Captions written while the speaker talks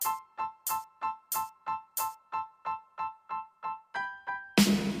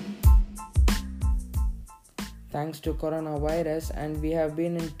thanks to coronavirus, and we have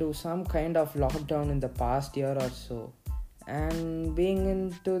been into some kind of lockdown in the past year or so. And being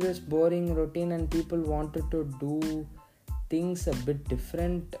into this boring routine, and people wanted to do things a bit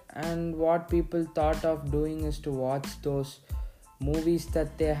different. And what people thought of doing is to watch those movies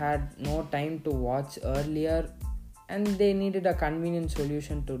that they had no time to watch earlier, and they needed a convenient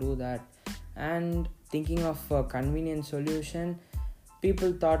solution to do that. And thinking of a convenient solution,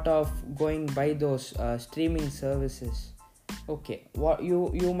 people thought of going by those streaming services. Okay, what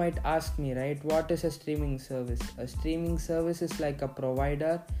you might ask me, right? What is a streaming service? A streaming service is like a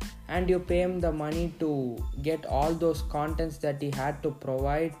provider, and you pay him the money to get all those contents that he had to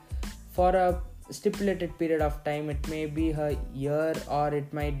provide for a stipulated period of time. It may be a year, or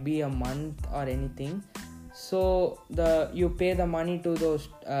it might be a month, or anything. So the you pay the money to those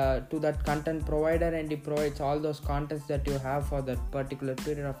to that content provider, and he provides all those contents that you have for that particular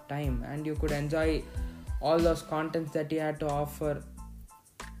period of time, and you could enjoy all those contents that he had to offer,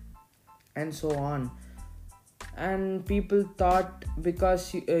 and so on. And people thought,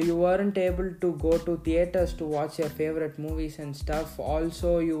 because you weren't able to go to theaters to watch your favorite movies and stuff,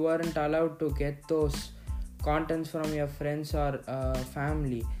 also you weren't allowed to get those contents from your friends or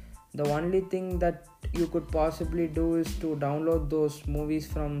family. The only thing that you could possibly do is to download those movies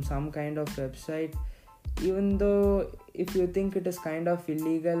from some kind of website, even though if you think it is kind of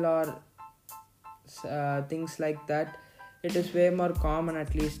illegal or things like that, it is way more common,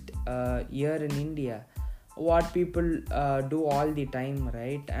 at least here in India, what people do all the time,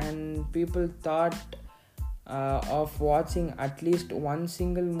 right? And people thought of watching at least one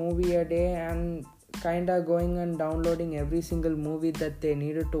single movie a day, and kinda going and downloading every single movie that they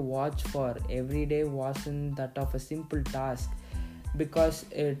needed to watch for every day wasn't that of a simple task, because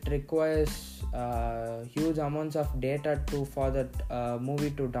it requires huge amounts of data for that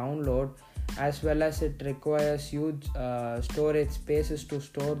movie to download, as well as it requires huge storage spaces to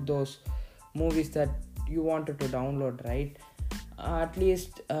store those movies that you wanted to download, right? At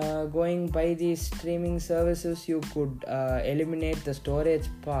least going by these streaming services, you could eliminate the storage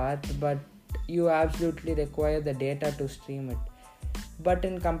part, but you absolutely require the data to stream it. But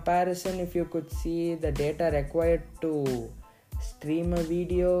in comparison, if you could see, the data required to stream a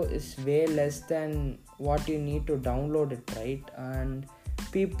video is way less than what you need to download it, right? And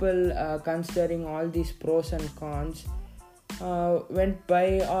people considering all these pros and cons went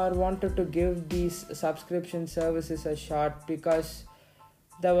by or wanted to give these subscription services a shot, because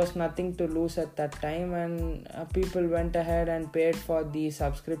there was nothing to lose at that time. And people went ahead and paid for the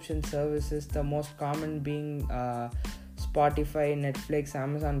subscription services, the most common being Spotify, Netflix,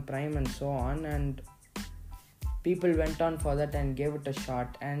 Amazon Prime, and so on. And people went on for that and gave it a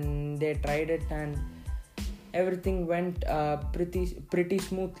shot, and they tried it, and everything went pretty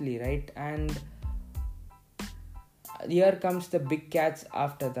smoothly, right? And here comes the big catch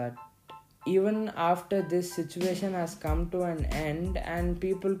after that. Even after this situation has come to an end, and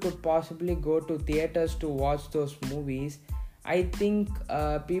people could possibly go to theaters to watch those movies, I think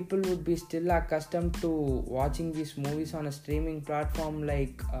people would be still accustomed to watching these movies on a streaming platform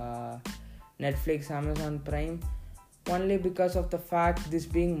like Netflix, Amazon Prime, only because of the fact this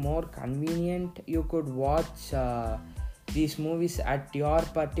being more convenient. You could watch these movies at your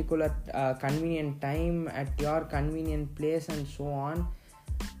particular convenient time, at your convenient place, and so on.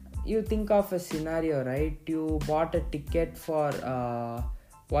 You think of a scenario, right? You bought a ticket for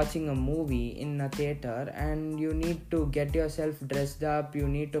watching a movie in a theater, and you need to get yourself dressed up, you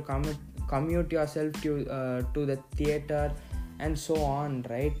need to commute yourself to the theater, and so on,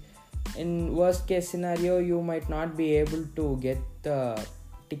 right? In worst case scenario, you might not be able to get the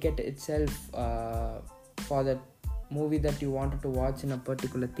ticket itself for the movie that you wanted to watch in a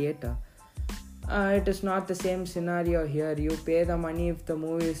particular theater. It is not the same scenario here. You pay the money. If the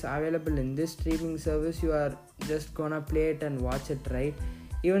movie is available in this streaming service, you are just gonna play it and watch it, right?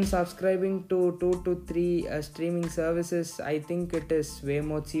 Even subscribing to 2 to 3 streaming services, I think it is way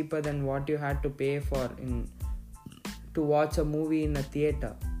more cheaper than what you had to pay for to watch a movie in a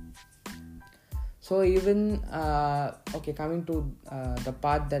theater. So even coming to the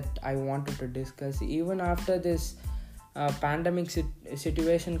part that I wanted to discuss, even after this pandemic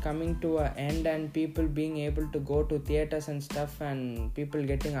situation coming to an end, and people being able to go to theaters and stuff, and people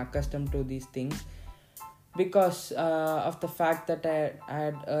getting accustomed to these things, because of the fact that I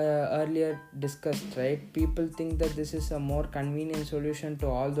had earlier discussed, right? People think that this is a more convenient solution to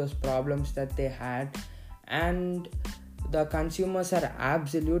all those problems that they had, and the consumers are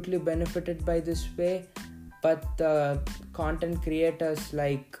absolutely benefited by this way. But the content creators,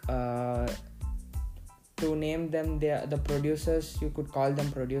 like to name them, the producers, you could call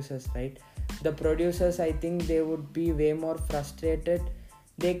them producers, right? the producers, I think they would be way more frustrated.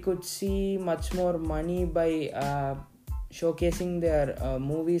 They could see much more money by showcasing their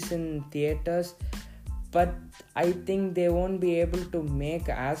movies in theaters, but I think they won't be able to make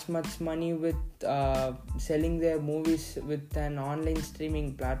as much money with selling their movies with an online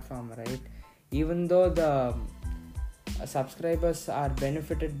streaming platform, right? Even though the subscribers are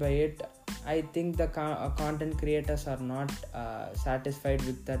benefited by it, I think the content creators are not satisfied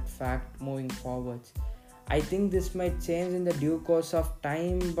with that fact moving forwards. I think this might change in the due course of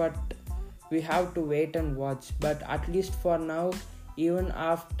time, but we have to wait and watch. But at least for now, even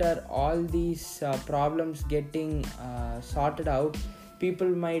after all these problems getting sorted out, people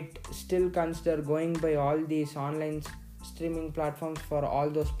might still consider going by all these online streaming platforms for all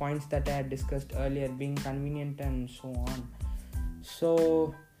those points that I had discussed earlier, being convenient and so on.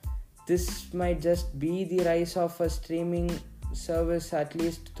 So this might just be the rise of a streaming service, at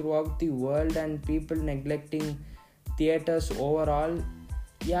least throughout the world, and people neglecting theaters overall.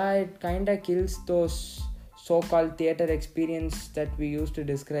 Yeah, it kind of kills those so-called theater experience that we used to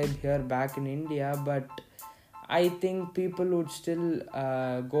describe here back in India, but I think people would still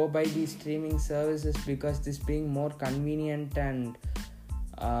go by these streaming services because this being more convenient and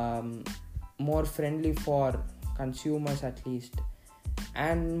more friendly for consumers at least.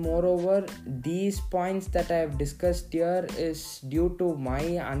 And moreover, these points that I have discussed here is due to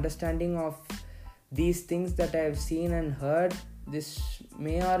my understanding of these things that I have seen and heard. This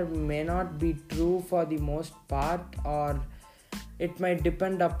may or may not be true for the most part, or it might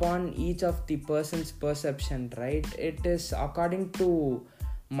depend upon each of the person's perception, right? It is according to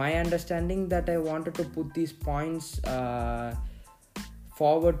my understanding that I wanted to put these points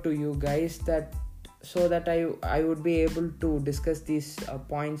forward to you guys, that so that I would be able to discuss these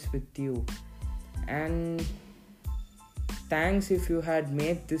points with you. And thanks if you had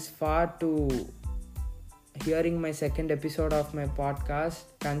made this far to hearing my second episode of my podcast.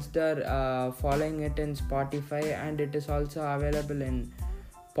 Consider following it in Spotify, and it is also available in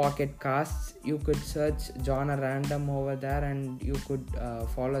Pocket Casts. You could search Genre Random over there, and you could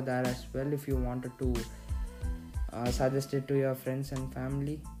follow that as well if you wanted to suggest it to your friends and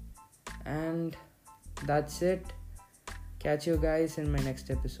family. And that's it. Catch you guys in my next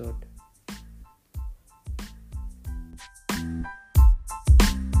episode.